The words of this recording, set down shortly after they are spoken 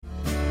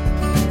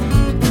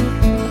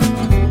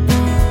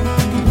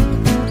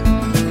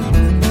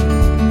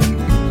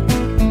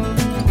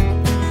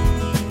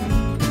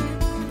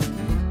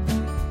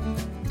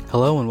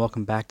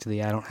welcome back to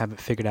the I Don't Have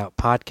It Figured Out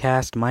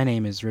podcast. My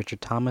name is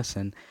Richard Thomas,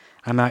 and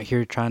I'm out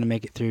here trying to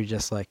make it through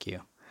just like you.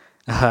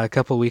 A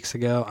couple weeks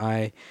ago,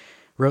 I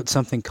wrote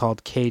something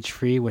called Cage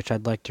Free, which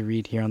I'd like to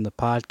read here on the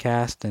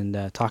podcast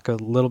and talk a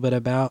little bit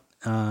about,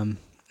 and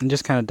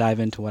just kind of dive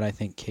into what I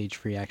think cage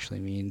free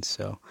actually means.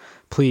 So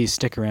please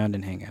stick around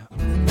and hang out.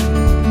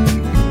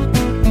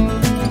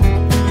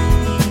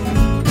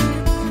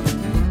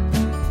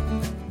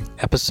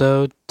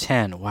 Episode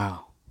 10.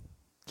 Wow.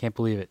 Can't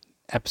believe it.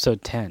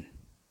 Episode 10.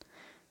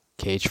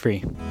 Cage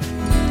Free.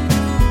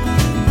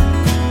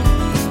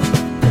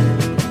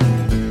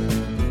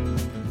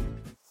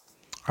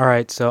 All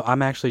right, so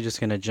I'm actually just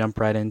going to jump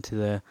right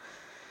into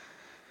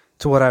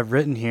what I've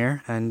written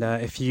here, and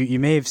if you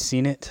may have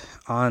seen it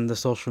on the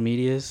social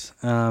medias.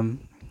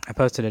 I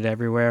posted it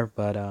everywhere,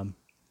 but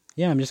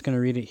yeah, I'm just going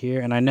to read it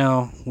here. And I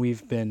know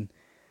we've been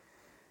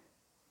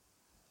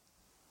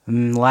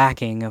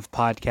lacking of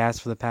podcasts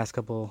for the past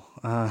couple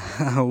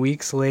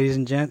weeks, ladies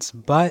and gents,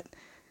 but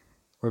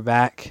we're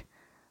back.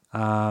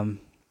 So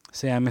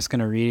yeah, I'm just going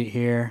to read it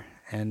here,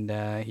 and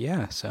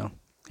yeah, so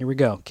here we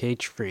go.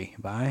 Cage Free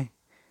by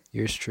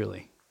yours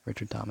truly,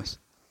 Richard Thomas.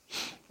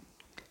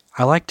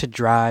 I like to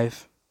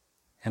drive,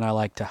 and I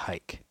like to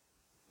hike.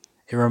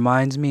 It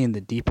reminds me in the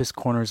deepest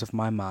corners of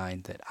my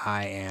mind that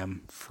I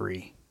am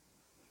free.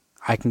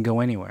 I can go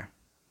anywhere.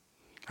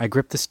 I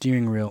grip the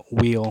steering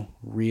wheel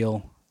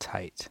real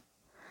tight.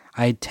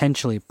 I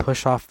intentionally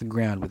push off the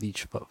ground with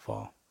each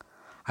footfall.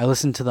 I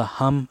listen to the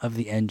hum of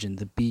the engine,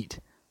 the beat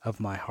of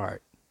my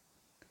heart.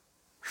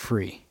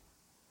 Free.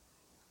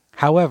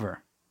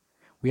 However,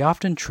 we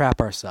often trap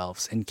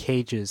ourselves in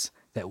cages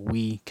that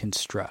we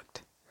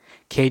construct.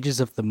 Cages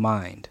of the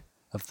mind,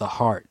 of the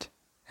heart,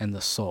 and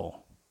the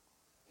soul.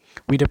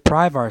 We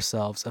deprive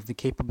ourselves of the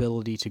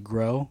capability to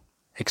grow,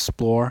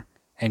 explore,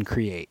 and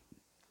create.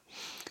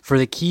 For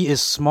the key is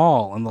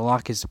small and the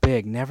lock is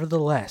big,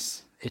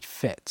 nevertheless, it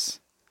fits.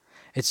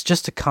 It's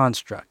just a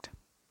construct,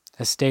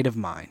 a state of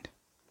mind.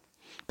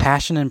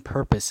 Passion and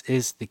purpose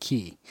is the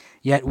key,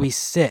 yet we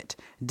sit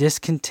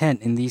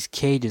discontent in these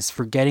cages,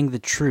 forgetting the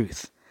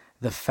truth,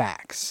 the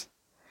facts.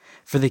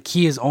 For the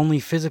key is only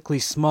physically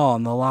small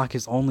and the lock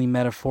is only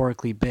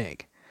metaphorically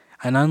big.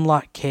 An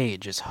unlocked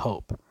cage is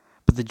hope,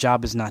 but the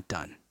job is not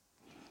done.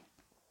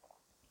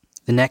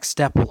 The next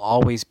step will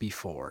always be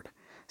forward,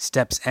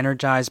 steps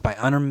energized by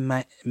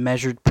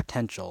unmeasured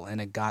potential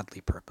and a godly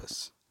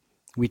purpose.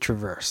 We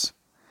traverse.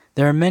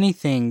 There are many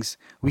things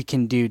we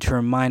can do to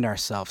remind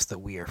ourselves that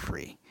we are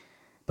free,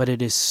 but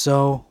it is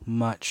so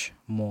much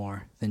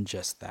more than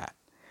just that.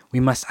 We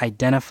must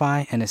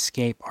identify and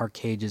escape our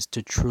cages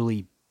to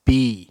truly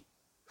be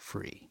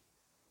free,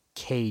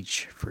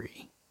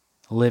 cage-free,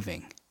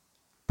 living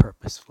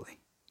purposefully.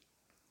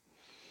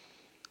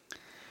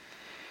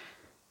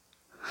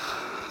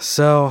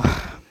 So,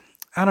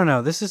 I don't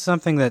know, this is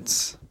something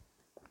that's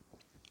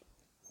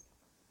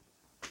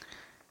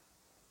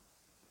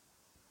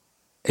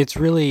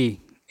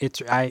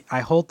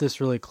I hold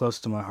this really close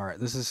to my heart.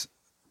 This is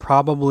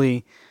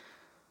probably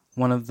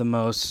one of the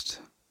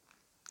most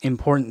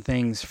important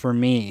things for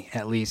me,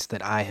 at least,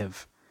 that I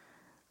have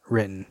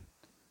written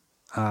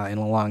in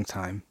a long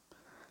time,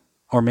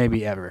 or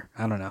maybe ever.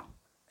 I don't know.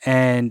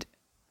 And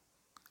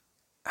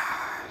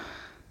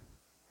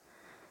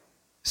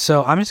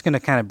so I'm just going to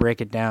kind of break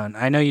it down.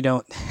 I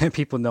know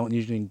people don't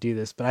usually do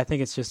this, but I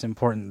think it's just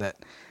important that,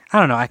 I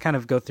don't know, I kind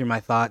of go through my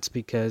thoughts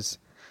because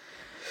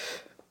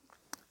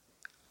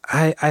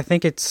I just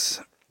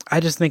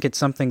think it's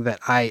something that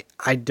I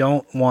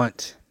don't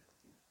want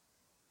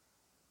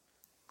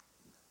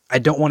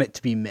it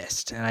to be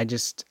missed, and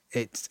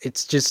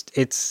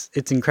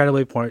it's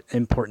incredibly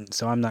important.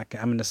 So I'm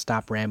going to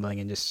stop rambling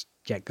and just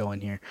get going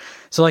here.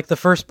 So like the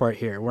first part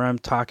here, where I'm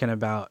talking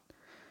about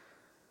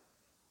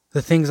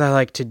the things I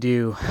like to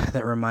do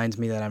that reminds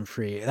me that I'm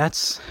free.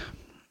 That's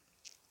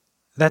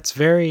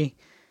very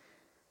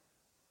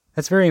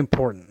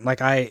important.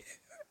 Like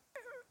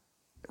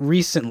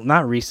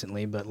not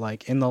recently, but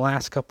like in the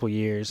last couple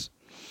years,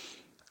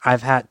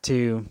 I've had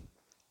to,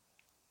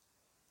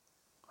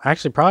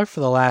 actually probably for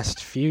the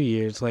last few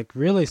years, like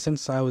really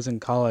since I was in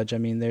college, I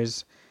mean,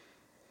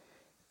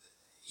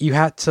 you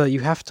have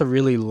to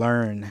really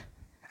learn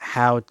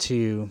how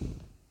to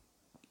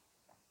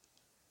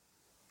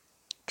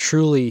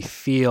truly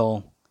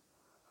feel,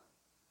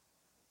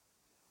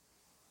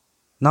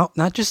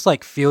 not just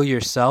like feel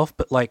yourself,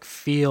 but like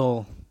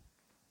feel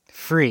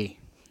free,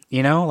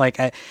 like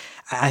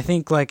I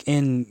think like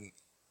in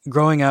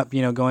growing up,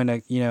 going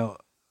to,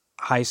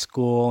 high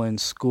school and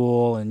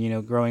school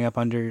and, growing up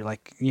under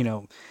like,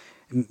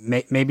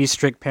 maybe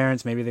strict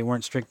parents, maybe they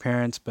weren't strict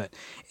parents, but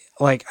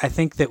like, I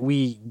think that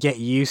we get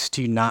used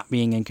to not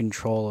being in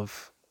control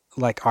of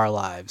like our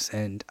lives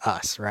and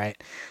us.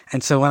 Right.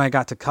 And so when I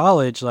got to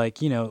college,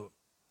 like, you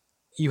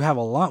have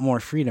a lot more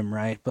freedom,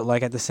 right? But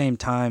like at the same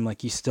time,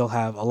 like you still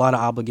have a lot of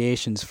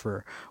obligations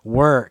for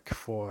work,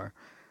 for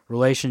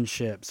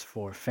relationships,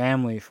 for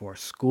family, for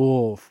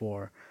school,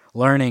 for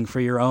learning, for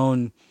your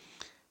own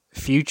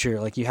future.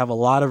 Like you have a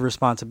lot of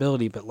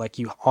responsibility, but like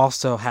you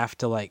also have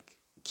to like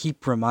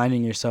keep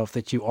reminding yourself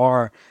that you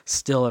are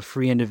still a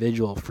free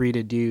individual, free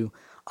to do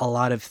a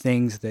lot of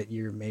things that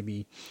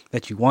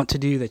that you want to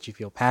do, that you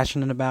feel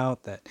passionate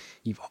about, that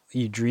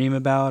you dream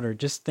about, or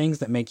just things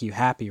that make you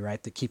happy,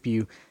 right? That keep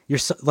you,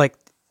 like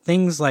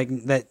things like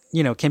that,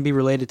 can be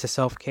related to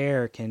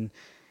self-care, can,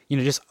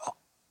 just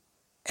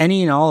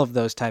any and all of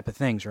those type of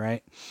things,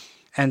 right?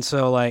 And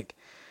so like,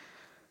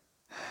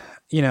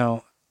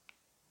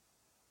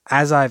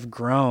 as I've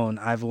grown,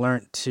 I've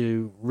learned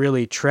to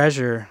really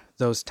treasure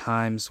those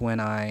times when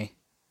I,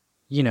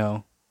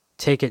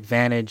 take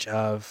advantage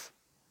of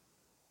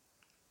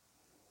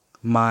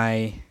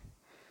my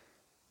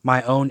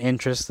own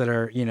interests that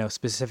are,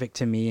 specific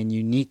to me and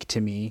unique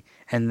to me,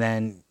 and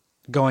then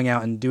going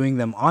out and doing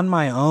them on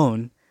my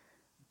own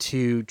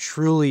to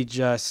truly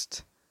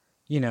just,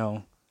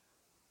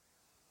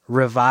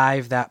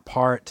 revive that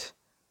part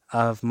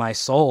of my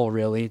soul,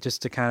 really,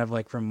 just to kind of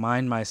like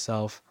remind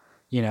myself,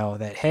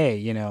 that,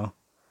 hey,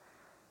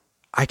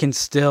 I can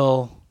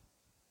still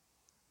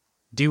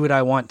do what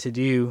I want to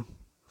do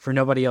for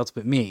nobody else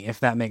but me, if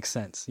that makes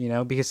sense,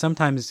 because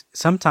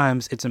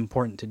sometimes it's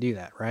important to do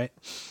that, right?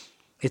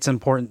 It's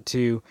important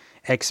to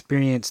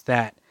experience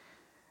that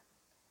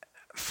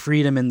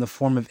freedom in the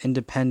form of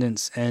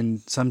independence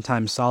and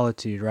sometimes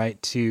solitude,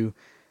 right? To,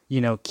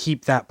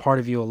 keep that part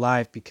of you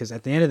alive, because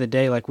at the end of the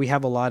day, like, we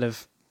have a lot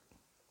of,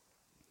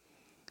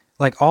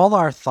 like, all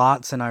our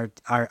thoughts and our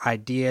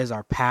ideas,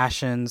 our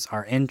passions,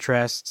 our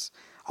interests,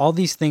 all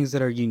these things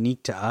that are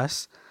unique to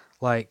us,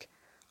 like,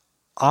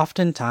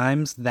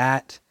 oftentimes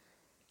that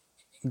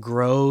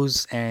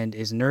grows and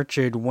is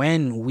nurtured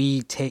when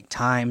we take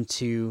time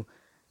to,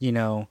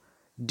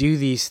 do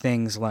these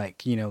things,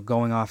 like,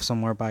 going off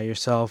somewhere by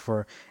yourself,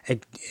 or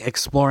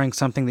exploring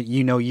something that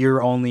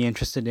you're only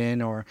interested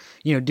in, or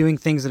doing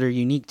things that are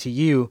unique to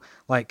you,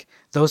 like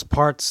those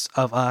parts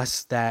of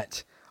us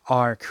that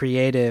are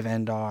creative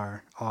and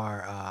are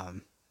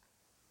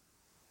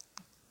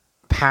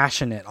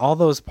passionate, all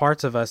those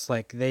parts of us,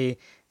 like they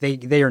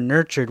are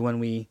nurtured when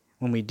we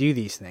do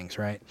these things,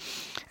 right?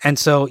 And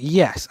so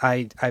yes,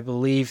 I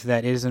believe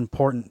that it is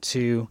important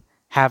to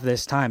have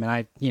this time. And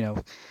I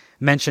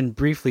mentioned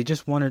briefly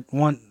just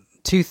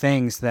two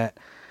things that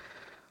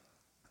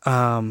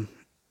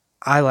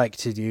I like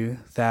to do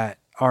that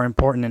are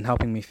important in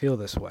helping me feel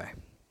this way.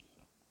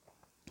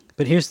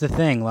 But here's the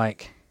thing,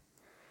 like,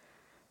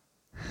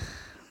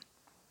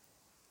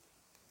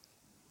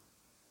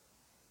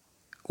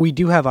 we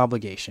do have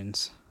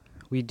obligations.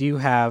 We do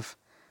have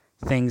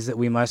things that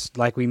we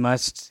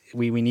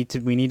need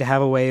to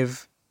have a way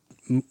of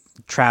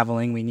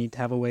traveling. We need to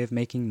have a way of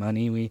making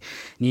money. We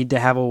need to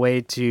have a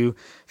way to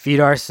feed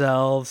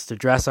ourselves, to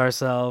dress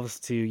ourselves,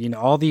 to,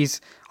 all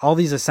these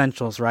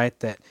essentials, right?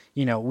 That,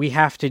 we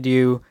have to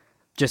do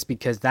just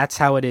because that's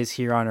how it is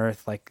here on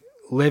earth. Like,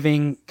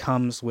 living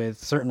comes with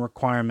certain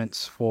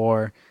requirements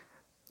for,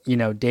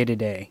 day to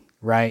day,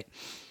 right?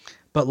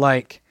 But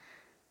like,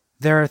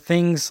 there are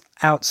things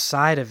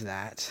outside of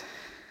that,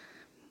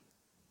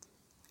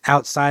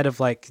 outside of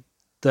like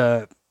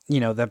the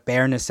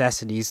bare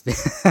necessities,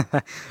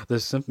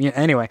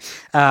 anyway,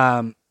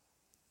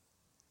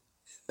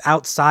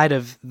 outside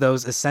of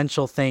those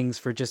essential things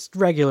for just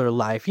regular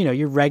life,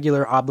 your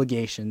regular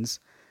obligations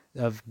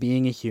of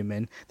being a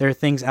human, there are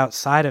things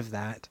outside of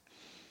that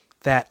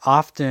that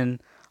often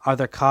are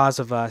the cause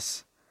of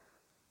us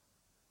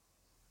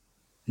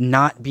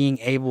not being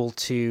able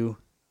to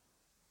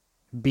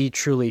be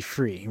truly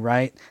free,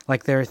 right?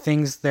 Like, there are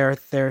things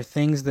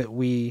that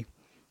we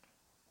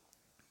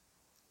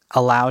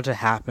allow to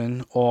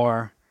happen,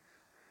 or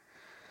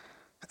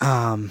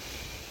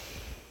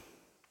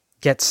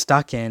get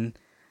stuck in,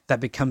 that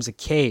becomes a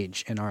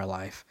cage in our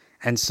life.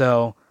 And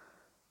so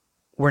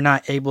we're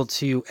not able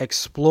to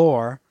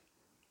explore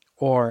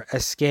or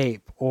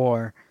escape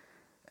or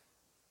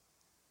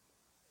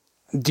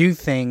do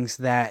things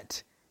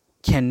that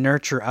can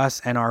nurture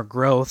us and our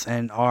growth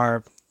and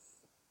our,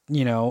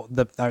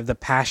 the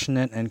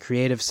passionate and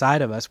creative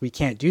side of us. We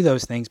can't do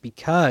those things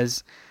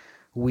because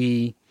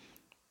we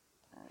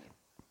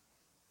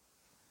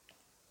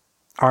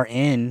are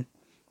in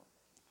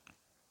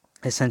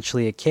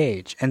essentially a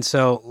cage. And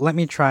so let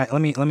me try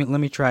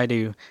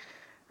to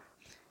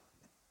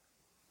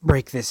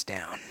break this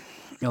down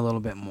a little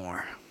bit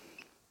more.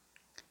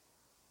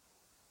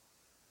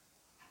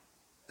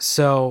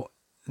 So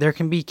there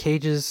can be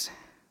cages,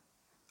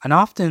 and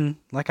often,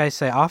 like I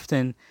say,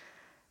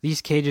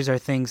 these cages are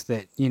things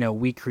that,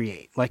 we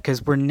create, like,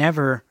 because we're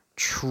never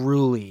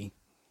truly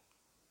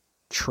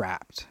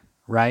trapped,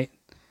 right?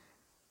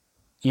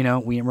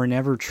 We're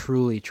never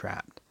truly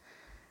trapped.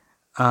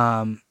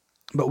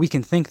 But we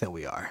can think that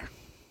we are.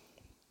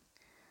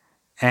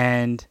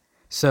 And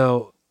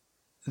so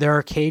there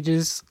are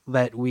cages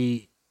that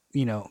we,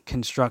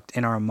 construct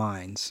in our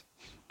minds,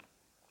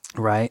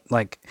 right?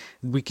 Like,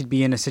 we could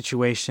be in a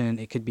situation,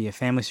 it could be a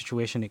family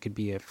situation, it could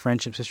be a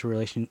friendship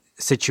situation,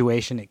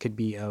 it could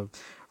be a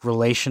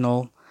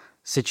relational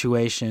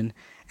situation,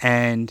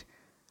 and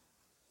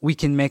we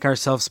can make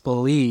ourselves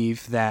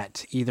believe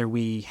that either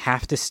we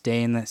have to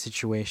stay in that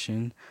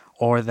situation,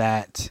 or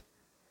that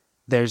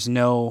there's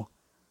no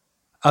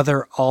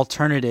other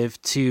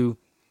alternative to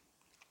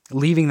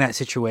leaving that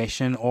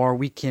situation, or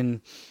we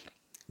can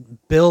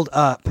build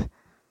up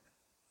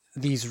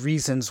these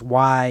reasons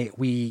why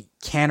we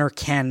can or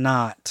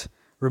cannot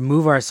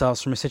remove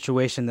ourselves from a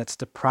situation that's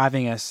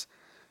depriving us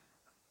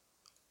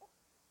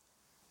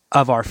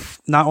of our,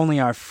 not only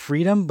our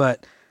freedom,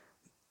 but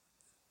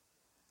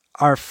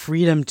our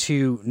freedom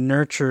to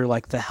nurture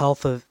like the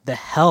health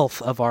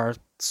of our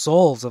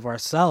souls, of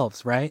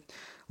ourselves, right?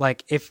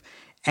 Like if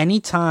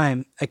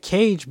anytime a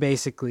cage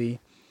basically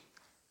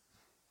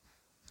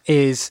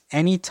is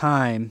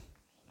anytime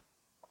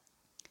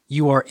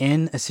you are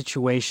in a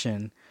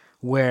situation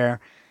where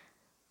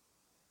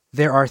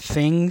there are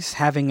things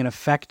having an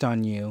effect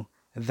on you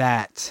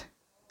that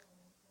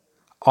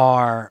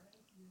are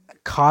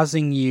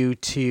causing you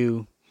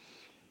to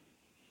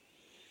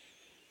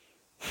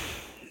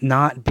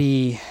not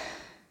be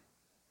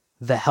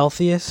the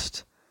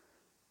healthiest,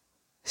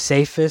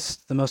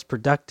 safest, the most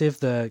productive,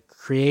 the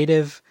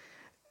creative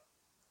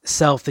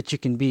self that you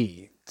can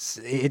be.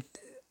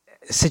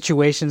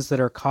 Situations that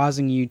are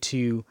causing you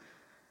to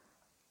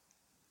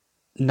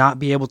not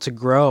be able to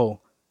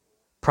grow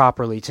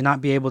properly, to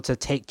not be able to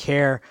take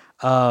care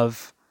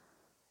of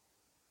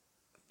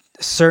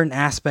certain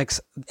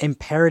aspects,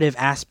 imperative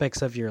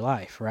aspects of your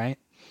life, right?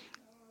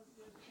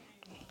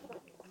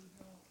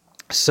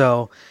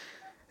 So,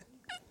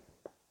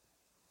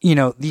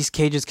 these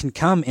cages can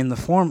come in the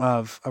form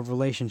of a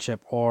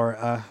relationship or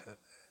a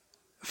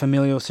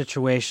familial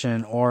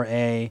situation or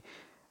a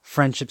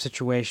friendship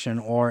situation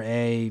or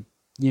a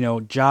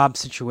job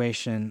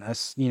situation, a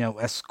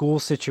school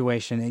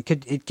situation.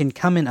 It can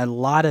come in a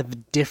lot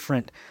of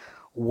different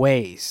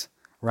ways,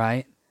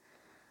 right?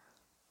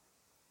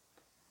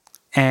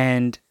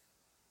 And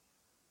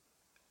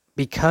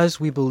because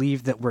we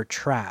believe that we're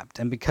trapped,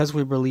 and because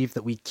we believe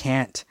that we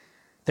can't,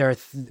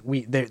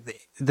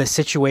 the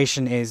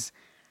situation is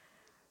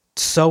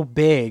so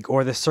big,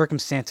 or the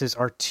circumstances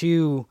are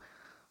too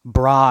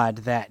broad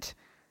that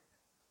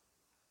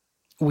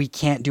we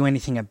can't do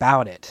anything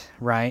about it,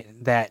 right?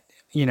 That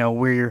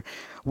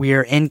we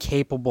are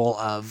incapable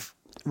of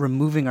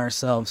removing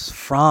ourselves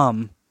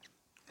from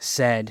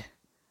said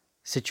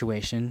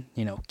situation,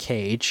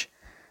 cage.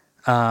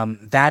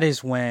 That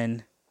is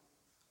when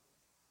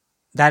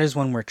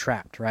we're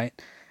trapped,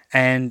 right?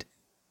 And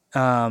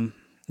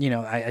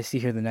I see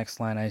here the next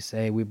line. I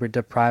say we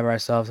deprive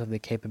ourselves of the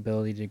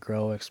capability to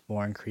grow,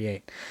 explore, and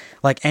create.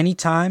 Like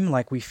anytime,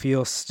 like we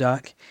feel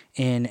stuck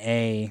in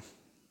any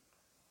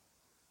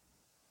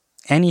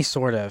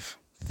sort of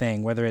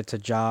thing, whether it's a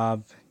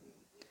job,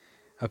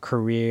 a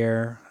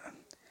career,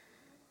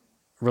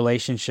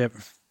 relationship,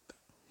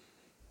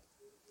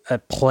 a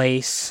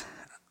place,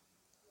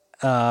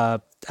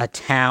 a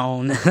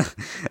town,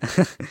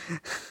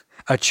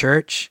 a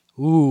church.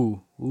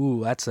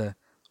 That's a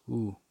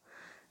ooh.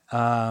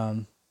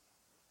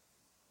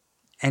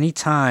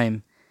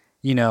 Anytime,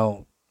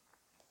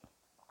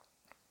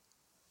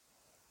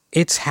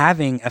 it's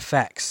having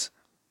effects,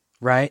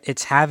 right?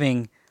 It's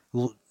having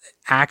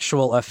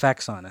actual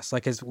effects on us.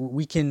 Like, as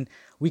we can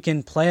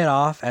play it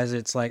off as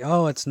it's like,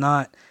 oh, it's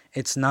not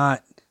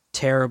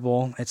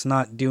terrible, it's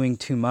not doing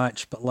too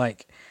much, but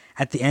like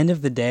at the end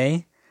of the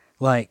day,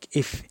 like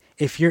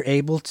if you're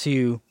able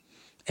to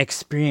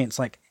experience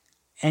like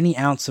any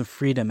ounce of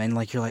freedom, and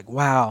like you're like,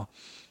 wow,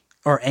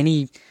 or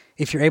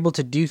if you're able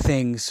to do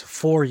things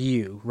for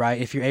you,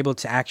 right? If you're able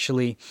to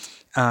actually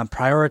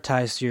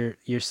prioritize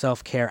your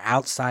self-care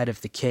outside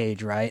of the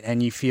cage, right?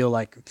 And you feel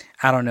like,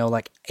 I don't know,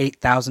 like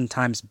 8,000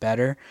 times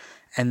better.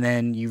 And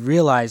then you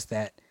realize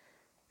that,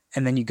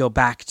 and then you go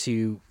back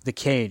to the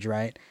cage,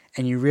 right?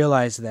 And you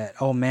realize that,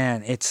 oh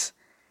man,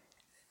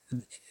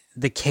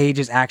 the cage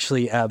is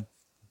actually a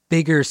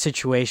bigger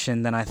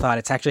situation than I thought.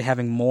 It's actually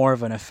having more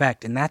of an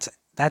effect. And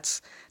that's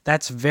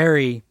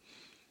very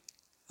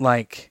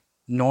like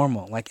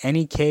normal. Like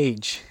any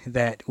cage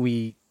that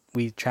we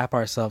trap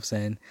ourselves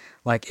in,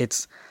 like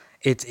it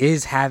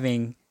is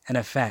having an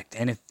effect.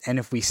 And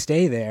if we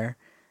stay there,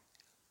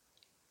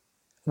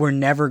 we're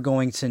never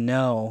going to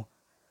know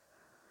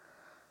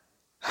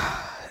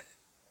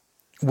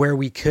where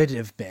we could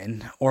have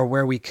been or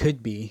where we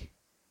could be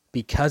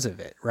because of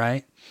it,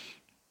 right?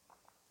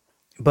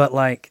 But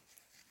like,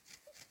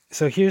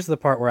 so here's the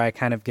part where I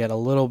kind of get a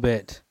little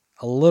bit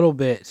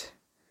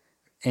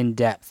in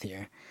depth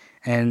here.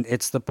 And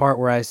it's the part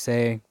where I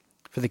say,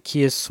 for the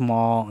key is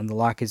small and the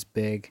lock is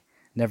big,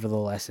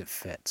 nevertheless it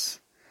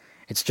fits.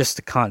 It's just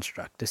a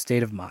construct, a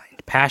state of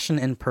mind. Passion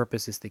and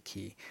purpose is the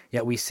key.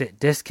 Yet we sit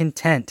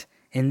discontent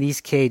in these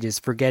cages,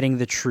 forgetting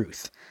the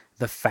truth,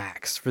 the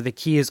facts. For the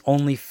key is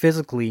only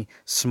physically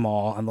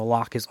small and the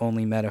lock is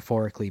only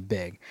metaphorically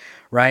big,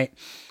 right?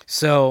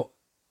 So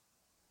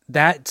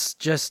that's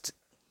just,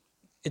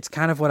 it's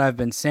kind of what I've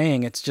been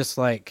saying. It's just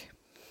like,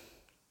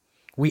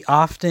 we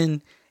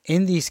often,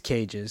 in these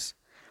cages,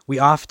 we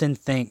often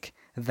think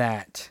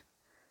that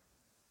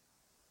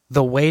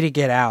the way to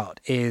get out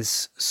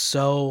is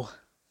so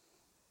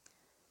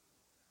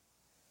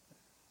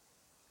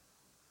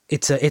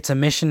it's a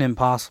mission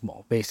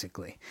impossible,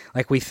 basically.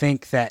 Like, we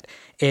think that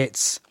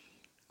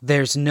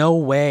there's no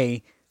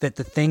way that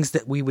the things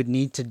that we would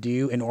need to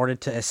do in order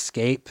to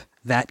escape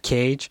that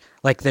cage,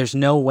 like, there's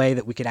no way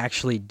that we could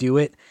actually do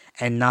it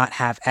and not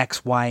have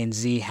X, Y, and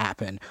Z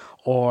happen,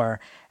 or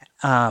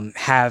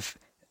have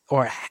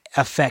or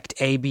affect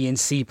A, B, and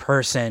C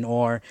person,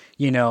 or,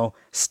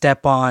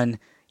 step on,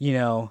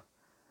 Mr.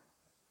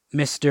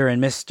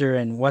 and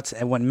Mr. and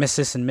when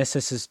Mrs. and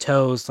Mrs.'s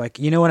toes, like,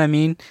 you know what I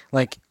mean?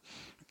 Like,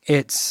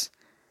 it's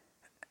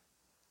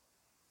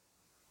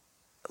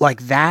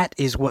like, that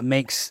is what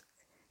makes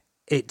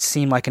it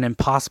seem like an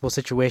impossible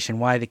situation.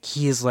 Why the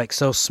key is like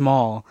so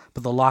small,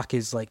 but the lock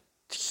is like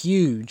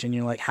huge, and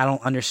you're like, I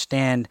don't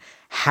understand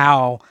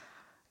how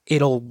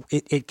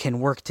it can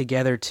work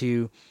together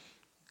to,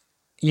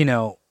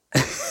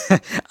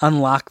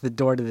 unlock the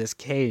door to this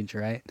cage,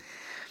 right?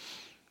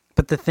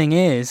 But the thing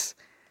is,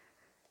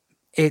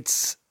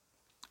 it's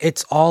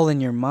all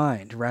in your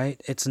mind, right?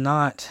 It's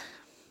not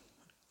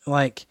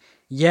like,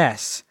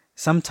 yes,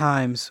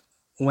 sometimes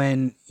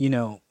when,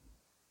 you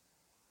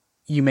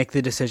make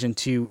the decision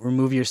to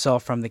remove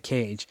yourself from the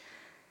cage,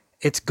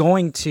 it's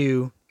going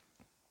to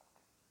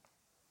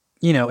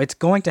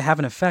have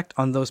an effect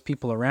on those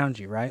people around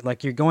you, right?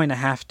 Like, you're going to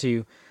have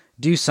to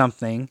do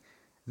something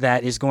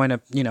that is going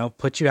to,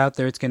 put you out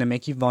there. It's going to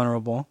make you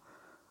vulnerable,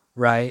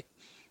 right?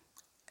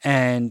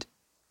 And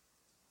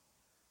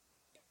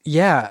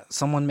yeah,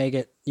 someone may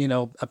get,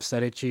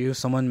 upset at you.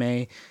 Someone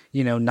may,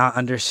 not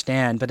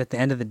understand. But at the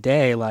end of the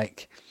day,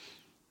 like,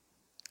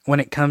 when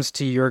it comes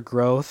to your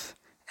growth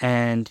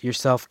and your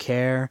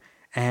self-care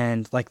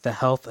and, like, the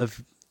health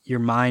of your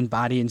mind,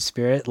 body, and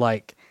spirit,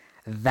 like,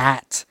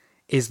 that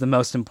is the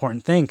most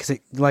important thing. Because,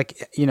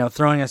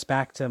 throwing us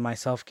back to my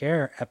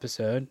self-care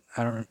episode,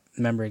 I don't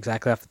remember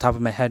exactly off the top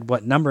of my head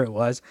what number it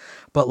was,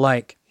 but,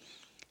 like,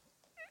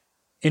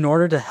 in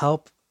order to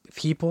help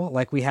people,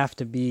 like, we have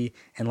to be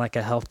in, like,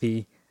 a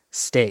healthy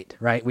state,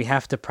 right? We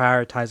have to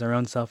prioritize our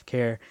own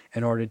self-care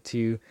in order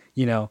to,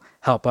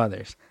 help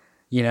others,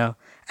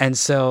 And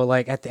so,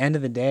 like, at the end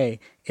of the day,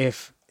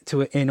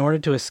 in order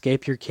to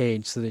escape your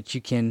cage so that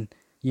you can,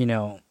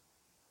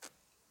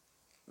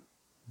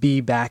 be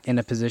back in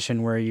a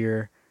position where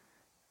you're,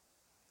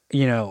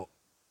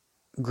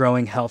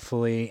 growing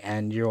healthfully,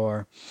 and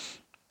you're,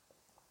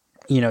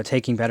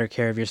 taking better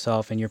care of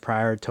yourself, and you're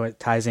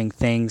prioritizing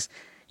things,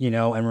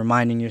 and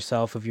reminding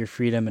yourself of your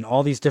freedom and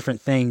all these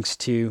different things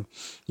to,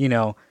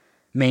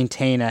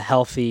 maintain a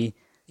healthy,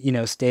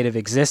 state of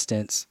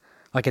existence.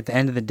 Like, at the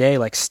end of the day,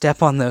 like,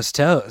 step on those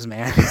toes,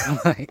 man.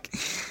 like,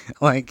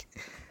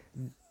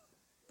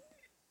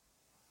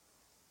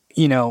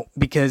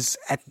 because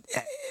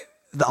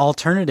the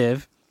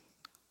alternative,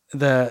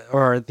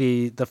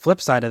 the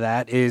flip side of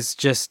that is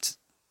just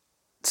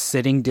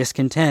sitting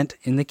discontent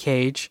in the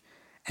cage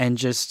and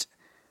just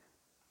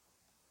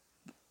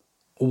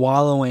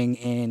wallowing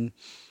in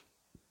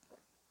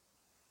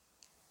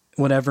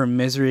whatever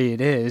misery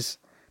it is,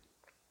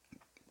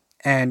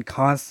 and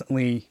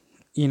constantly,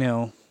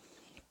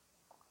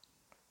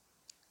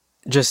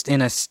 just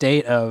in a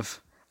state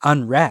of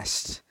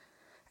unrest.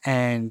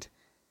 And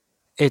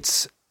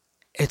it's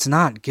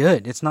not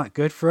good. It's not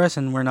good for us,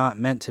 and we're not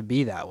meant to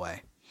be that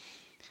way.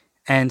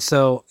 And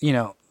so,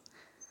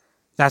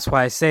 that's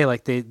why I say,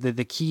 like,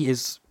 the key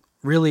is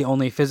really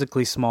only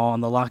physically small,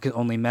 and the lock is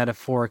only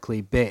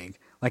metaphorically big.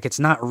 Like, it's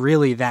not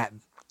really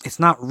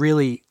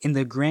in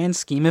the grand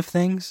scheme of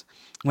things,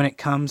 when it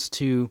comes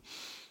to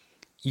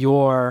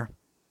your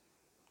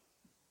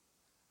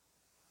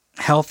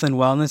health and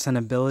wellness and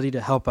ability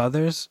to help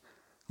others,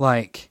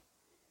 like,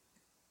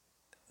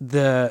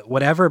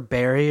 whatever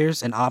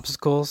barriers and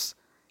obstacles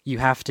you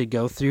have to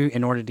go through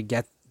in order to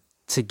get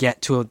to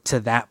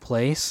that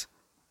place,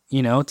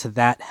 to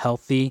that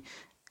healthy,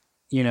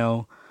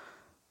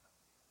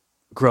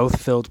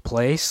 growth-filled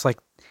place. Like,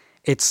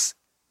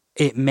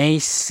 it may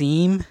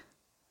seem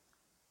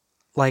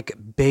like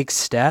big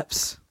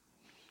steps,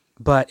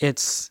 but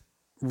it's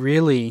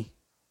really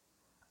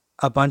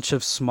a bunch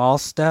of small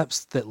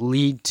steps that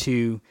lead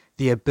to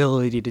the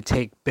ability to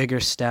take bigger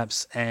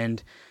steps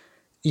and,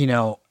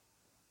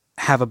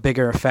 have a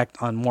bigger effect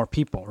on more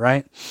people,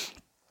 right?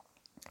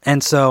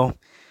 And so,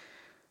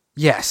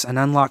 yes, an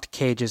unlocked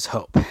cage is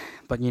hope.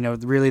 But,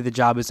 really the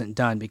job isn't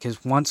done,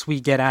 because once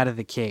we get out of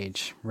the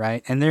cage,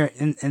 right? And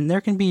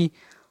there can be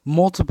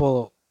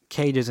multiple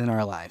cages in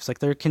our lives. Like,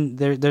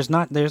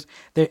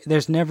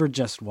 there's never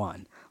just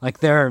one. Like,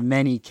 there are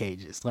many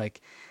cages.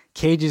 Like,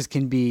 cages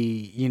can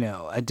be,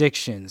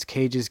 addictions.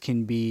 Cages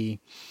can be,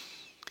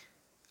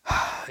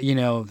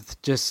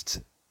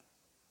 just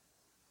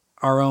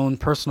our own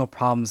personal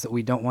problems that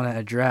we don't want to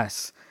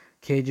address.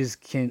 Cages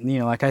can,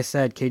 like I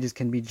said, cages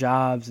can be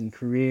jobs and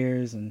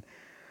careers and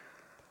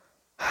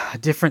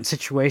different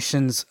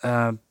situations,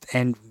 and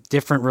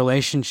different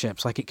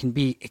relationships. Like, it can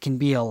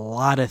be a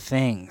lot of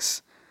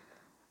things.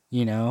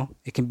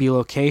 It can be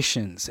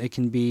locations. It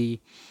can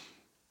be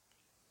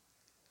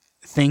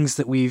things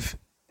that we've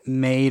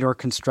made or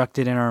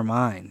constructed in our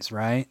minds,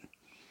 right?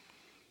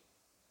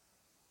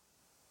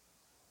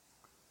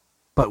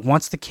 But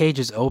once the cage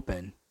is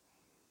open,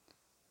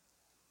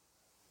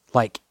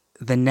 like,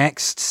 the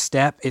next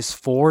step is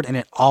forward, and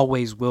it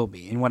always will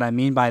be. And what I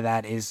mean by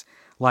that is,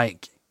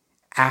 like,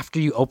 after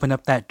you open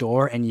up that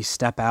door and you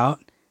step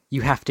out,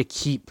 you have to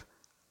keep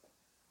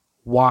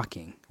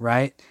walking,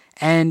 right?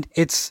 And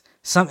it's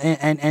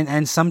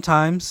and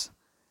sometimes,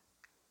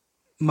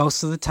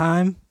 most of the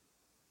time,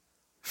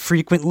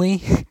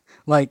 frequently,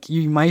 like,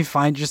 you might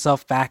find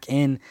yourself back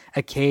in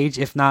a cage,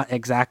 if not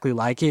exactly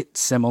like it,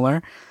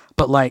 similar,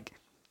 but like,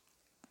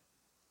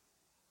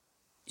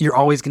 you're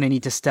always going to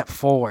need to step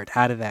forward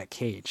out of that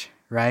cage,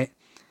 right?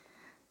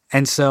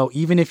 And so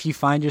even if you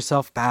find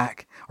yourself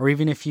back, or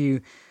even if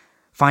you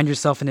find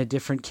yourself in a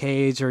different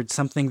cage or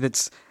something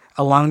that's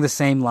along the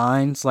same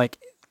lines, like,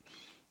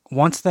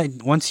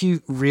 once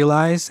you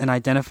realize and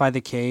identify the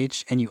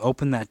cage and you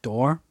open that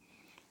door,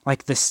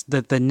 like,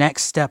 the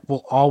next step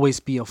will always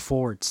be a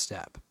forward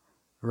step,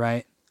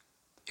 right?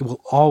 It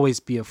will always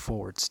be a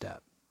forward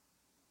step.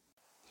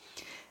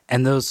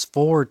 And those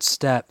forward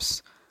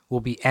steps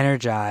will be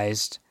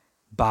energized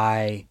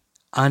by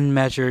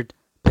unmeasured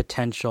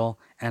potential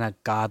and a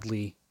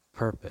godly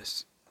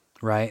purpose,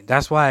 right?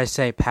 That's why I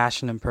say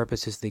passion and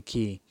purpose is the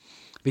key.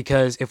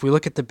 Because if we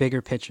look at the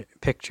bigger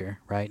picture,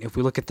 right? If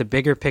we look at the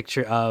bigger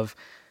picture of,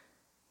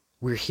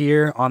 we're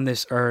here on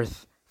this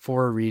earth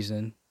for a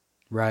reason,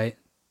 right?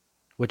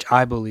 Which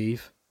I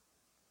believe.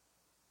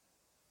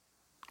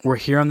 We're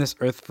here on this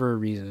earth for a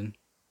reason.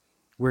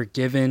 We're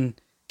given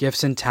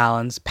gifts and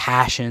talents,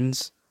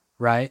 passions,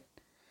 right?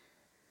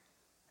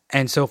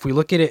 And so if we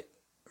look at it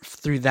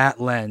through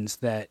that lens,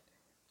 that,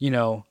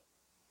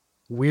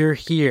 we're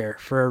here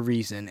for a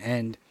reason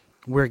and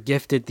we're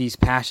gifted these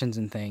passions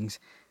and things.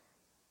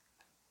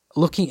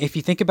 If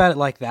you think about it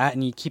like that,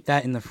 and you keep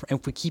that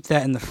if we keep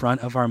that in the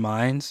front of our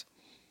minds,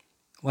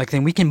 like,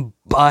 then we can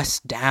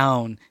bust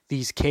down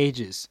these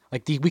cages.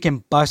 Like, we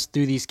can bust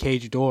through these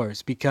cage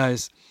doors,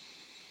 because,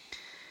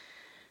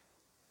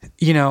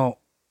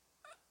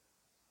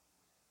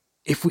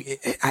 if we,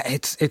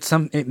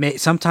 it may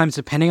sometimes,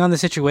 depending on the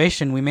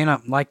situation, we may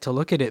not like to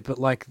look at it, but,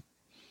 like,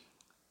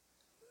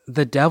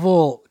 the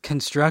devil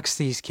constructs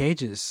these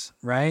cages,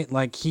 right?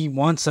 Like, he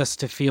wants us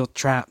to feel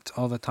trapped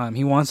all the time.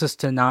 He wants us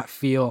to not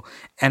feel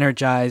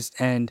energized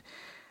and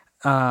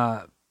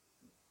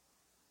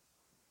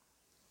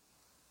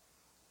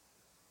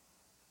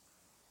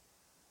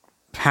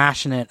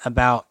passionate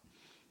about,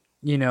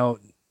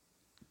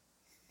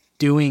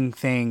 doing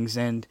things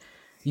and,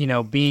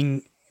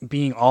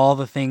 being all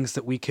the things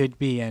that we could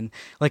be. And,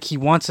 like, he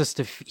wants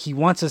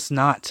us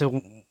not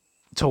to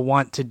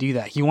want to do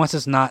that. He wants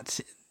us not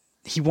to,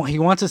 he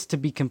wants us to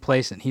be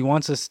complacent. He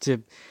wants us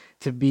to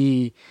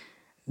be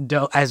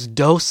as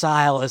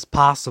docile as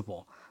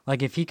possible.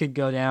 Like, if he could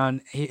go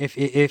down,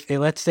 if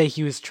let's say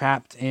he was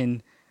trapped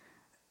in,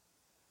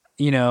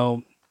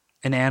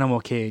 an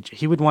animal cage,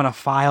 he would want to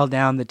file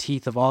down the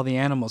teeth of all the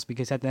animals,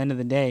 because at the end of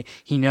the day,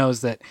 he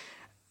knows that,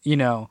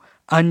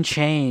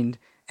 unchained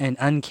and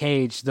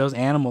uncaged, those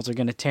animals are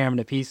going to tear him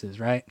to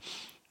pieces, right?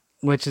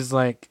 Which is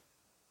like,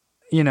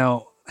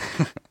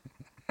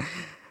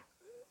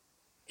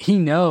 he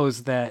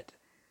knows that,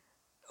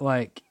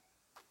 like,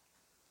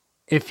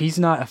 if he's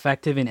not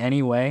effective in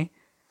any way,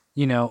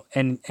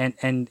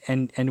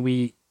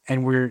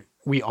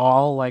 we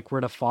all, like,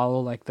 were to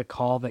follow, like, the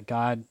call that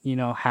God,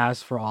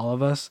 has for all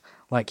of us,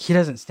 like, he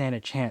doesn't stand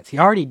a chance. He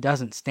already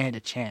doesn't stand a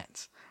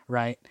chance,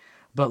 right?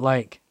 But,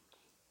 like,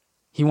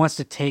 he wants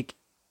to take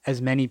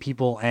as many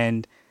people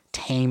and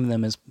tame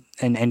them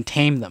and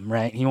tame them,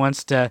 right? He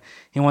wants to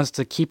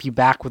keep you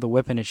back with a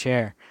whip and a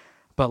chair.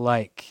 But,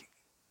 like,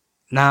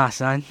 nah,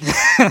 son.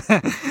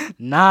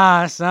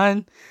 Nah,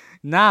 son.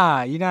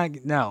 Nah, you're not.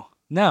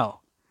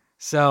 No.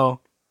 So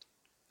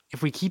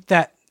if we keep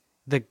that,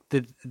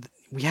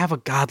 we have a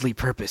godly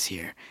purpose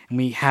here, and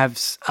we have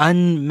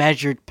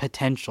unmeasured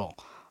potential,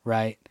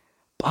 right?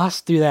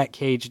 Bust through that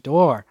cage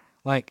door,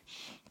 like,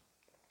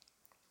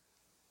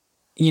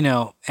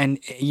 and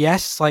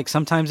yes, like,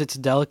 sometimes it's a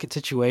delicate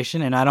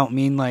situation, and I don't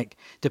mean, like,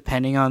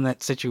 depending on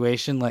that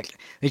situation, like,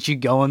 that you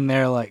go in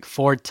there, like,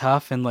 for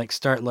tough and, like,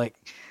 start, like,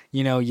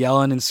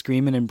 yelling and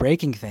screaming and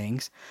breaking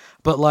things.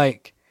 But,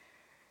 like,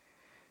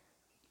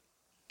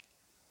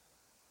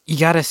 you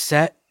gotta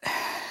set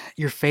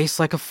your face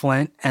like a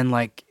flint and,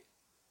 like,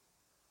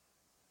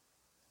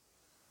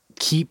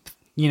 keep,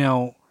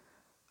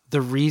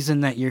 the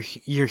reason that you're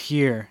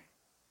here,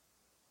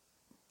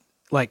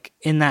 like,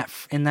 in that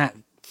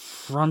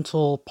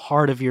frontal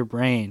part of your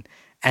brain,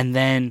 and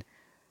then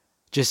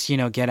just,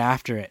 get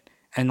after it.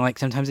 And, like,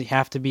 sometimes you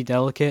have to be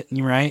delicate,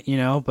 right?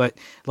 But,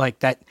 like,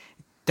 that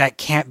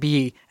can't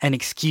be an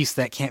excuse.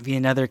 That can't be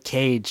another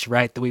cage,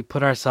 right, that we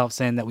put ourselves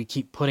in, that we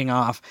keep putting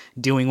off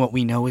doing what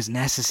we know is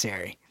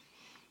necessary,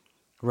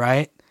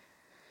 right?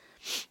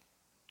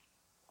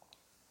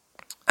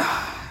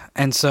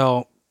 And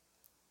so,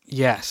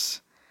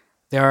 yes,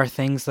 there are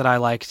things that I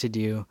like to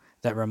do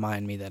that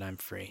remind me that I'm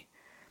free.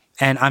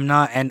 And I'm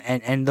not,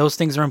 and those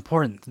things are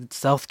important.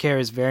 Self-care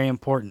is very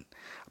important.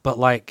 But,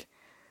 like,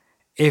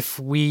 if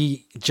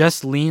we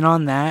just lean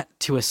on that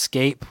to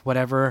escape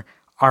whatever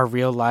our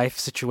real life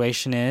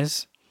situation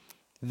is,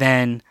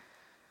 then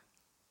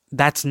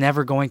that's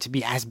never going to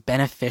be as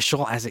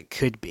beneficial as it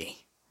could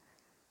be.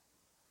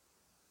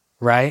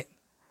 Right?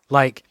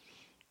 Like,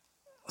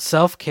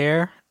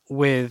 self-care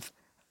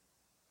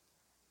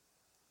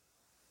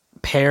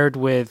paired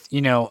with,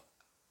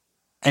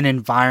 an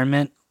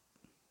environment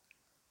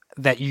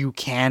that you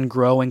can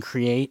grow and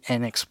create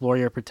and explore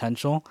your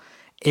potential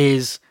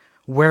is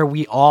where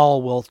we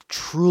all will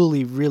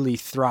truly, really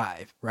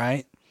thrive,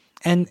 right?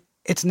 And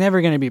it's never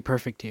going to be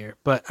perfect here,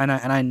 but and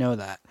I know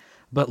that.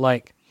 But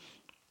like,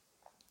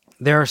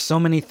 there are so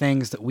many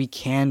things that we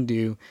can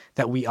do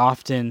that we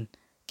often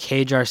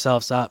cage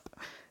ourselves up,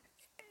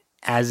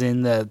 as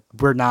in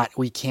we're not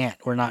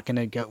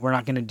going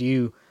to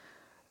do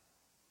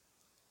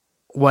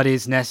what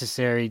is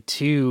necessary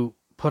to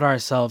put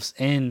ourselves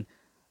in,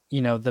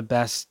 the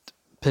best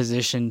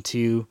position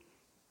to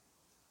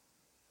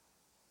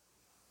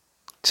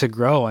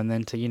grow, and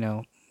then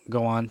to,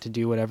 go on to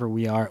do whatever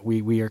we are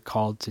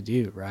called to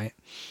do, right?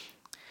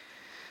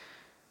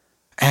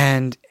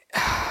 And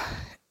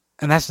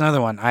that's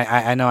another one.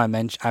 I know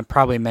I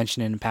probably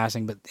mentioned it in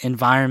passing, but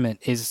environment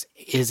is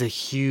a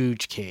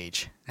huge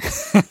cage.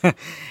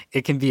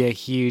 It can be a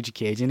huge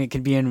cage, and it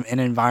can be an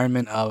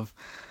environment of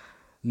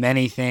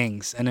many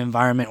things, an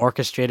environment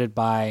orchestrated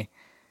by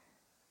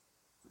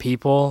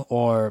people,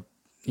 or,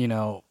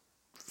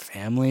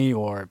 family,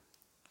 or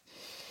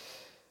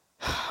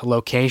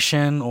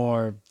location,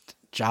 or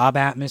job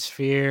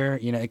atmosphere.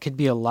 It could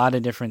be a lot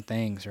of different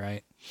things,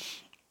 right?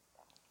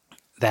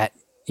 That,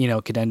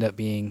 could end up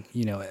being,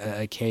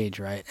 a cage,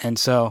 right? And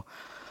so,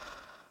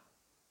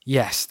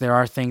 yes, there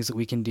are things that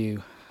we can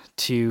do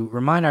to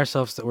remind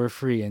ourselves that we're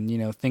free, and,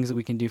 things that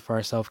we can do for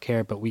our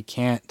self-care, but we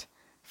can't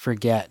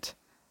forget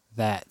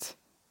that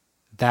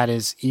that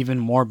is even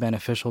more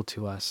beneficial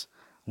to us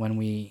when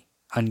we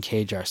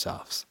uncage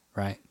ourselves,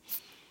 right?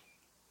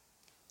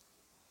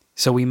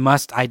 So we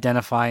must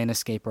identify and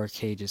escape our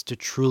cages to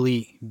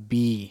truly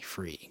be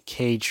free,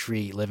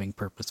 cage-free, living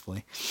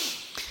purposefully.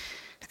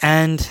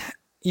 And,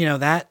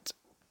 that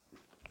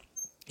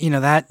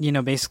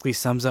basically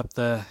sums up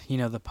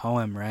the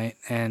poem, right?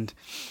 And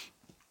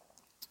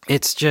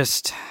it's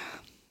just,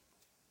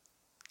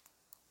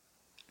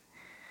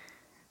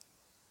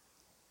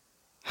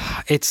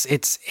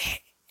 it's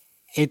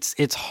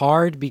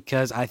hard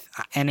because I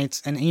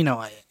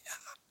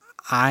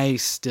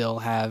still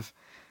have,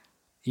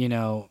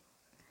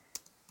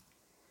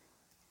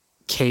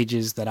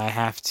 cages that I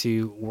have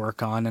to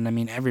work on, and I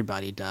mean,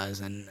 everybody does.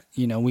 And,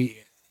 we,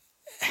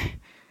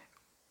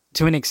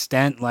 to an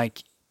extent,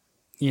 like,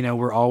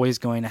 we're always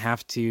going to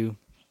have to,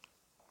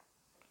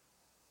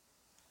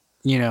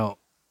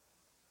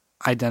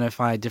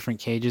 identify different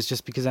cages,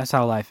 just because that's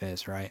how life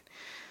is, right?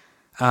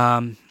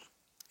 But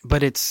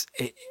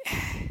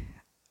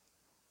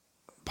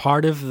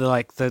part of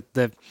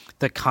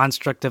the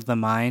construct of the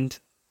mind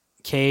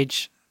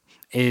cage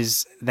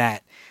is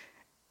that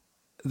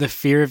the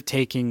fear of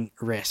taking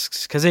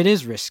risks, because it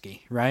is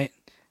risky, right?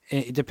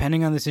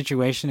 Depending on the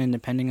situation and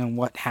depending on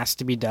what has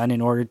to be done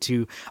in order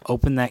to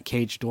open that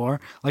cage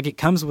door, like, it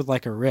comes with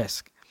like a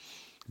risk.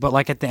 But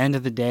like, at the end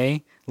of the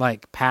day,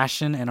 like,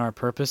 passion and our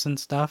purpose and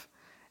stuff,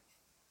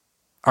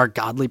 our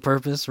godly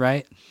purpose,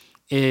 right,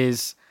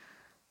 is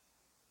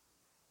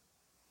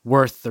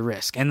worth the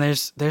risk. And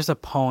there's a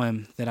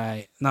poem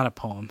that not a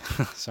poem,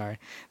 sorry.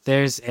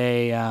 There's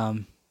a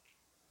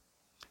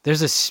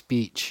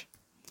speech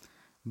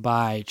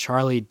by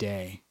Charlie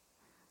Day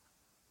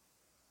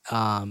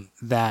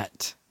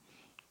that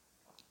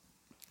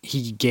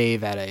he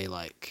gave at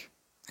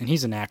and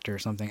he's an actor or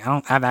something.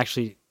 I've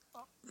actually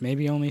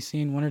maybe only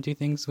seen one or two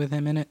things with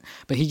him in it,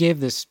 but he gave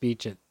this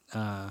speech at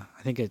I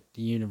think at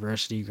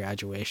university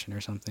graduation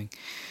or something.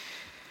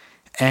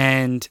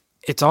 And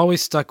it's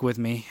always stuck with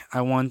me.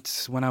 When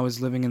I was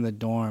living in the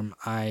dorm,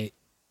 I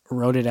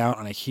wrote it out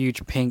on a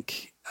huge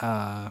pink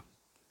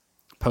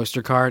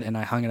poster card, and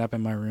I hung it up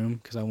in my room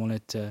because I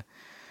wanted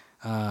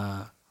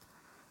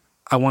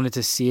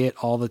to see it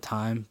all the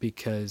time,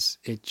 because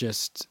it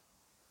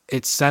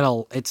said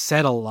a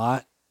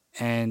lot,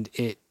 and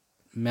it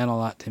meant a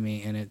lot to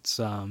me, and it's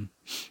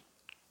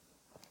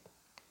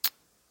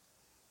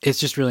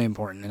just really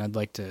important, and I'd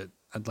like to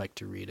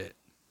read it.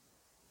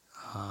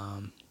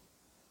 I'm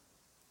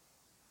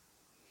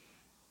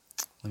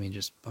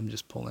just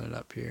pulling it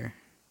up here.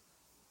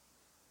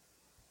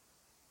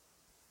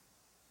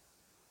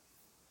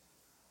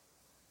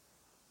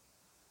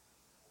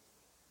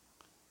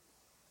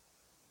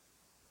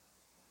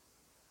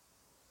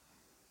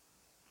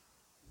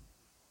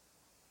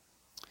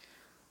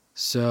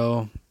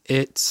 So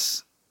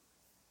it's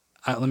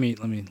let me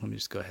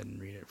just go ahead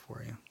and read it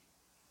for you.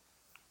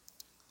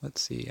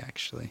 Let's see,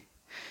 actually.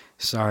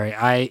 Sorry,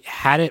 I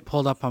had it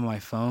pulled up on my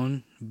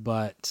phone,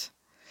 but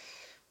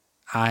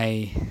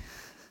I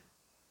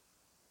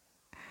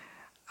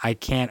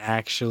can't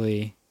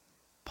actually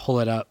pull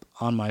it up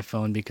on my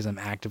phone because I'm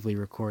actively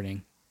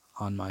recording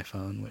on my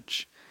phone,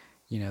 which,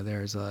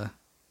 there's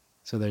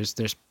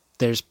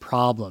there's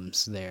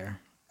problems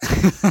there,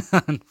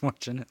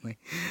 unfortunately.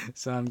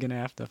 So I'm going to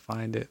have to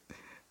find it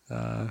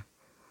on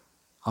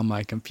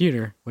my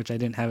computer, which I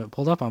didn't have it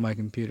pulled up on my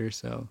computer.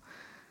 So,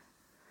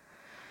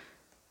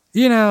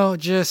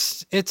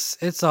 just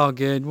it's all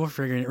good. We're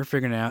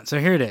figuring it out. So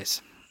here it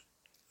is.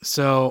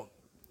 So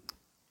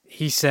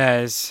he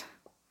says,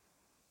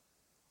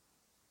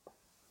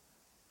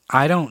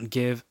 I don't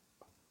give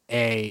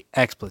a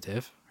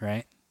expletive,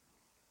 right?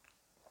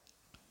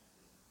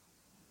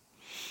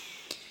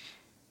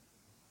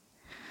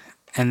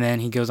 And then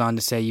he goes on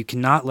to say, you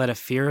cannot let a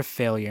fear of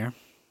failure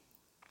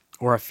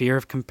or a fear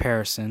of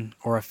comparison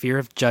or a fear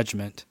of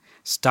judgment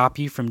stop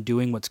you from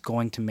doing what's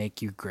going to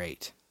make you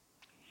great.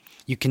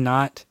 You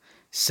cannot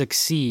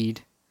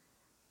succeed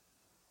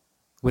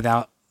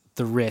without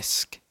the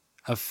risk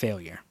of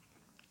failure.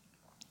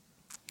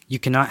 You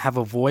cannot have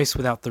a voice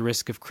without the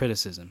risk of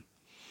criticism.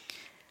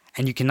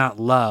 And you cannot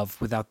love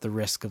without the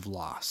risk of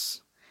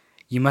loss.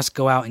 You must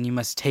go out and you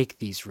must take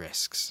these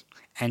risks.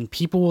 And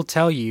people will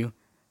tell you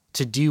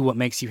to do what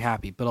makes you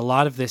happy, but a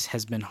lot of this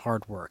has been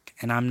hard work,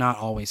 and I'm not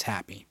always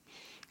happy.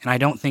 And I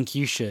don't think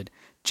you should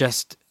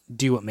just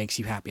do what makes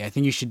you happy. I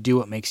think you should do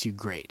what makes you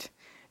great.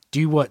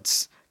 Do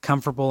what's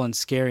comfortable and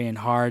scary and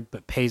hard,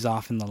 but pays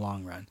off in the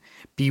long run.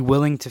 Be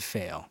willing to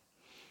fail.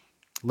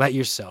 Let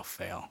yourself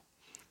fail.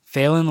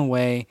 Fail in the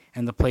way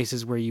and the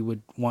places where you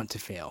would want to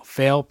fail.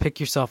 Fail, pick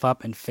yourself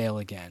up, and fail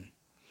again.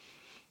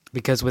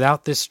 Because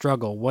without this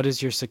struggle, what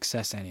is your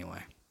success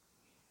anyway?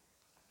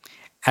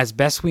 As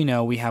best we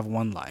know, we have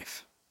one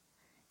life.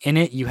 In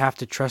it, you have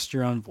to trust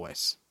your own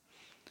voice,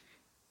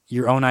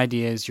 your own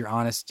ideas, your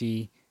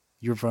honesty,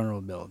 your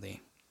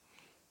vulnerability.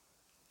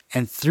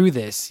 And through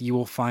this, you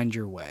will find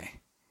your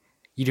way.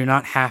 You do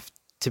not have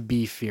to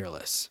be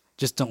fearless.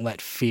 Just don't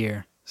let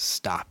fear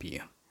stop you.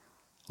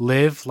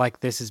 Live like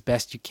this as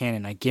best you can,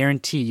 and I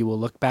guarantee you will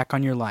look back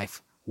on your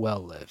life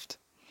well lived.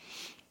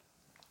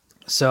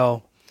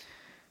 So,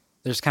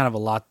 there's kind of a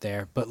lot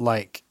there, but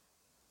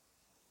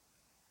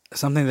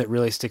something that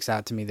really sticks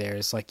out to me there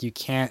is you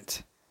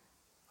can't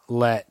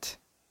let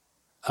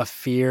a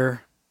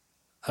fear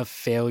of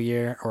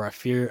failure or a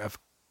fear of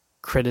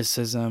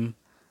criticism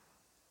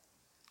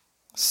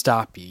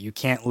stop you. You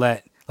can't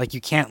we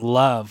can't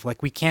love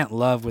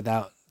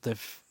without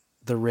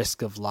the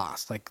risk of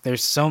loss.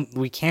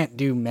 We can't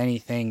do many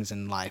things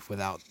in life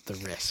without the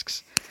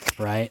risks,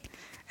 right?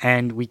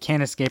 And we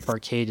can't escape our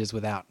cages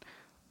without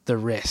the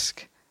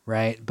risk,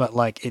 right? But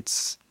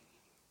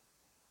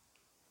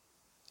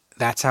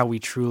that's how we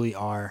truly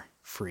are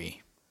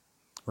free,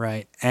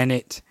 right? And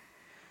it's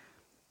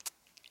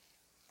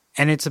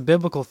a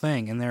biblical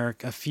thing, and there are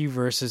a few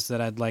verses that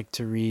I'd like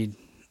to read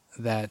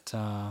that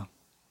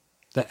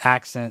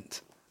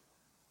accent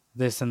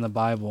this in the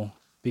Bible,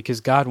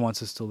 because God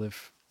wants us to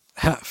live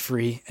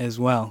free as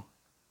well.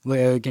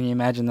 Can you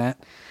imagine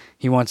that?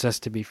 He wants us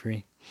to be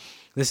free.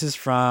 This is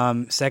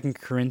from 2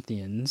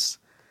 Corinthians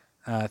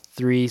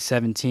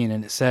 3:17,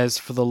 and it says,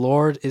 "For the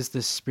Lord is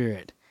the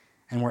Spirit,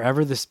 and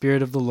wherever the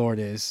Spirit of the Lord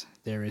is,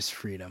 there is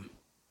freedom."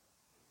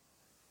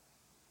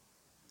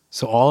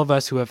 So all of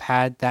us who have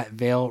had that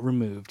veil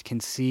removed can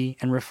see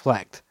and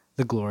reflect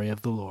the glory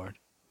of the Lord.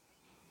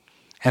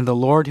 And the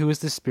Lord, who is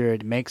the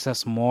Spirit, makes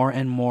us more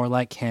and more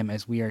like Him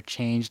as we are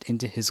changed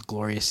into His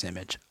glorious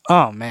image.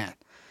 Oh, man.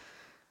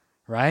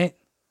 Right?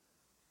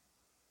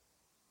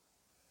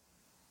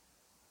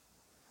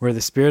 Where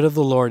the Spirit of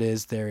the Lord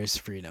is, there is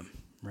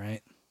freedom.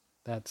 Right?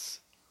 That's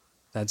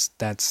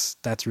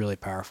really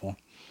powerful.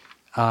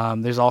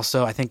 There's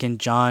also, I think in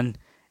John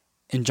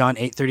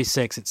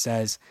 8:36, it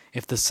says,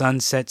 "If the Son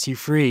sets you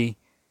free,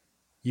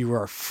 you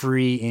are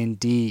free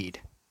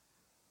indeed."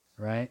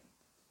 Right?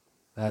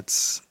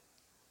 That's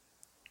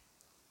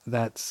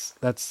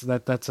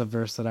a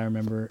verse that I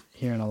remember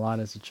hearing a lot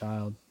as a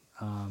child.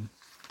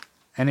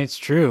 And it's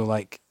true.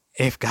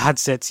 If God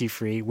sets you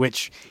free,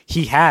 which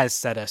He has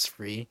set us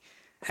free,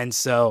 and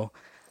so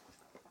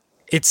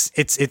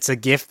it's a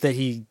gift that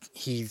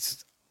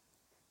He's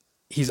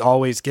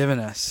always given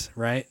us,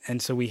 right?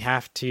 And so we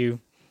have to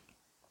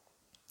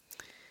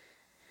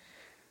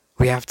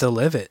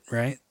live it,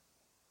 right?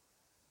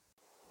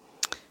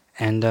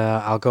 And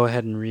I'll go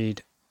ahead and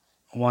read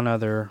one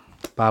other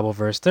Bible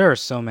verse. There are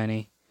so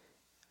many.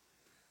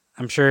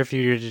 I'm sure if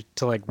you were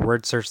to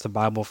word search the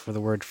Bible for the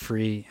word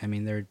free,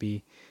 there would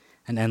be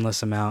an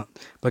endless amount.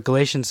 But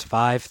Galatians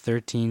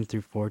 5:13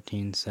 through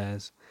 14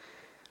 says,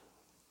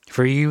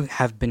 "For you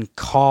have been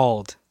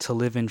called to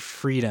live in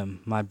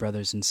freedom, my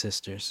brothers and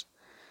sisters.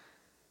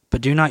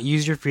 But do not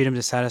use your freedom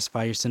to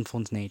satisfy your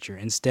sinful nature.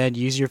 Instead,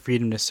 use your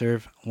freedom to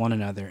serve one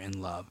another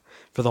in love.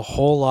 For the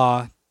whole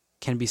law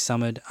can be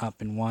summed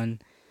up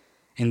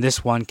in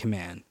this one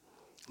command: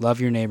 love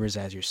your neighbors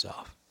as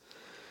yourself."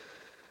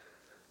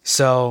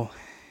 So,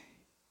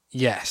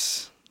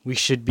 yes, we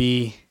should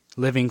be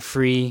living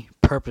free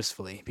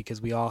purposefully, because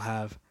we all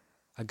have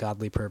a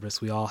godly purpose.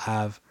 We all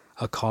have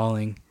a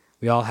calling.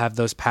 We all have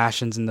those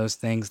passions and those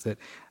things that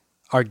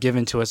are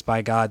given to us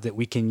by God that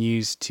we can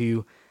use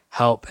to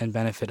help and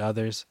benefit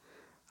others.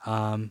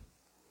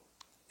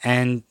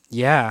 And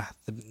yeah,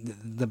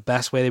 the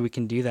best way that we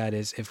can do that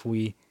is if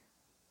we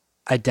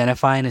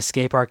identify and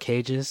escape our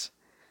cages,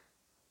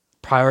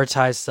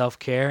 prioritize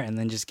self-care, and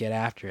then just get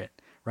after it,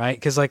 right?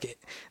 Because like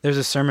there's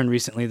a sermon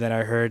recently that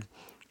I heard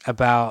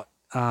about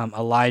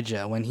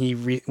Elijah when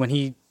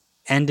he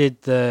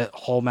ended the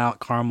whole Mount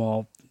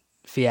Carmel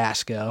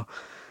fiasco.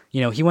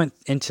 He went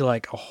into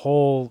like a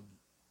whole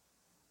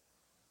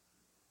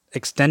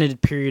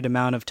extended period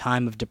amount of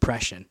time of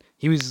depression.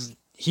 He was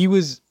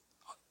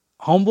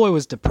homeboy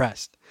was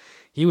depressed.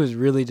 He was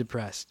really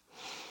depressed.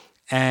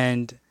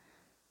 And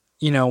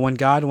when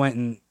God went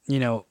and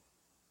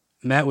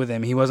met with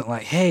him, he wasn't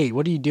like, hey,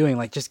 what are you doing?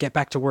 Like, just get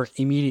back to work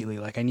immediately.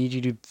 Like, I need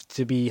you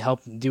to be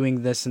help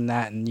doing this and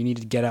that, and you need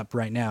to get up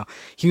right now.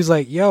 He was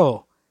like,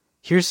 yo,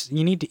 you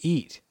need to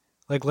eat.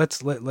 Like,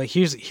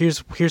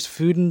 here's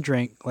food and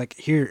drink. Like,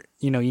 here,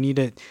 you need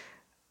to,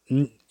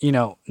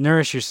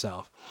 nourish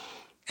yourself.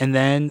 And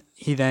then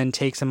he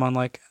takes him on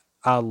like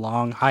a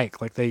long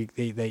hike. Like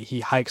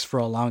he hikes for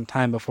a long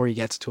time before he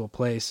gets to a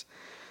place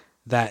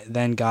that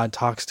then God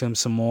talks to him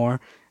some more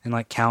and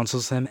like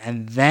counsels him.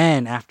 And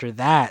then after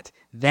that,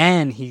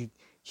 then he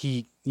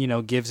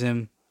gives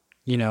him,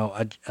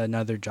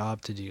 another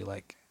job to do.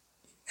 Like,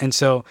 and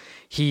so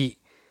he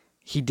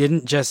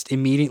didn't just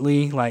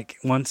immediately, like,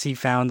 once he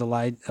found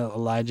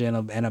Elijah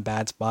in a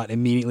bad spot,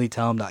 immediately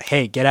tell him like,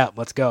 hey, get up,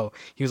 let's go.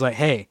 He was like,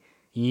 hey,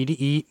 you need to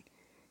eat.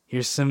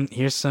 Here's some,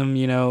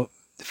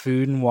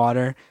 food and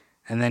water.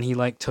 And then he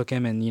like took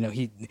him and,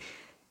 he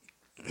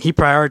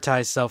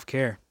prioritized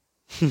self-care.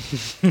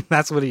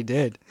 That's what he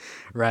did.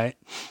 Right.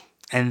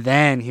 And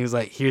then he was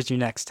like, here's your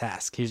next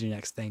task. Here's your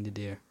next thing to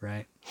do.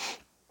 Right.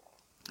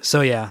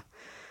 So yeah,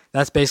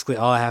 that's basically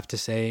all I have to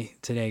say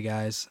today,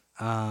 guys.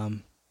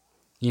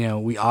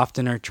 We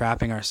often are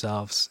trapping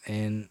ourselves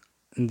in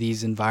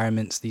these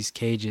environments, these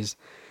cages,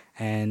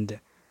 and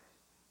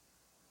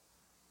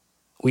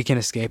we can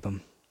escape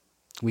them.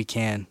 We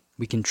can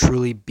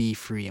truly be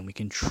free, and we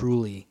can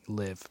truly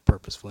live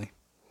purposefully.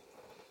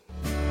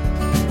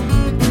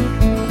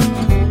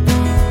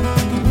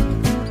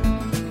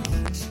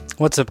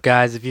 What's up,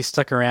 guys? If you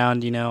stuck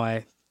around,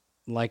 I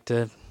like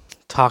to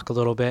talk a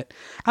little bit.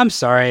 I'm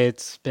sorry,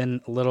 it's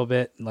been a little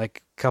bit,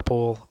 like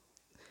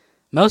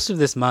most of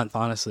this month,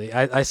 honestly.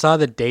 I saw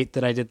the date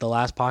that I did the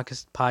last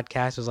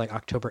podcast was like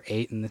October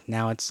 8th, and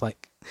now it's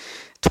like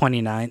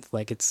 29th.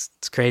 Like, it's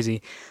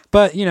crazy.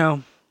 But,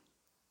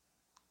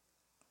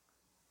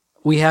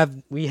 we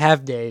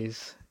have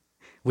days,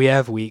 we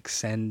have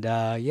weeks, and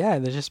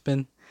there's just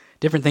been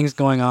different things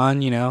going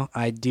on.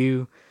 I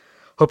do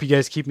hope you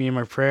guys keep me in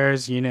my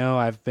prayers.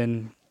 I've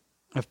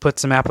put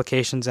some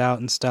applications out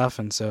and stuff,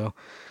 and so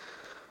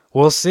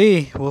we'll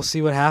see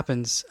what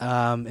happens.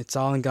 It's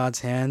all in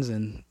God's hands,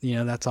 and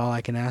that's all I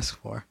can ask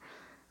for.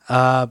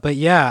 But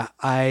yeah,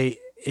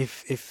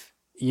 if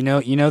you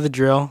know the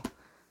drill,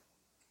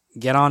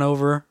 get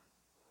it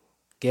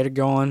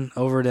going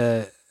over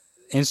to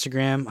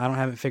Instagram. I don't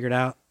have it figured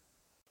out.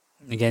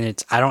 Again,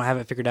 it's I don't have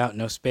it figured out.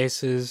 No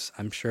spaces.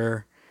 I'm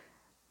sure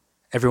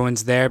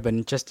everyone's there,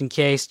 but just in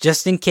case,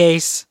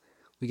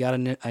 we got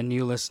a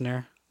new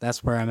listener.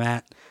 That's where I'm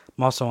at.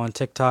 I'm also on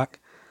TikTok.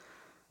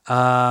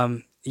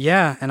 And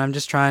I'm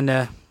just trying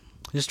to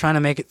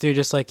make it through,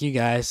 just like you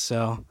guys.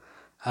 So,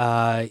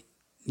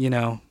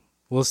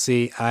 we'll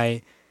see.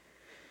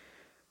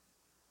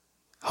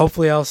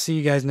 Hopefully I'll see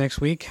you guys next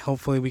week.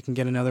 Hopefully we can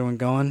get another one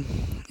going.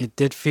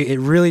 It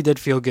really did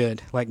feel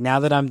good. Like, now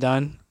that I'm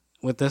done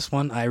with this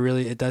one,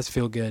 it does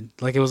feel good.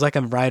 Like, it was like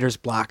a writer's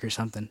block or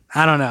something.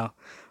 I don't know,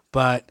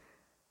 but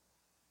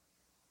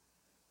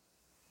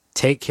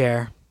take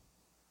care.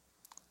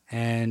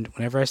 And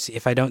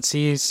if I don't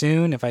see you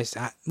soon, I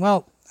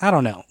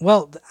don't know.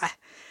 Well,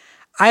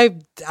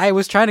 I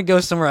was trying to go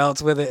somewhere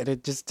else with it, and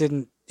it just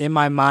didn't, in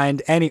my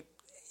mind,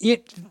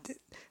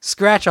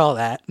 scratch all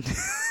that.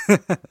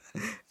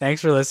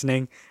 Thanks for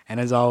listening, and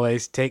as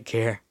always, take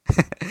care.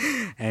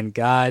 And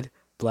God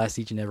bless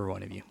each and every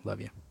one of you.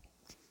 Love you.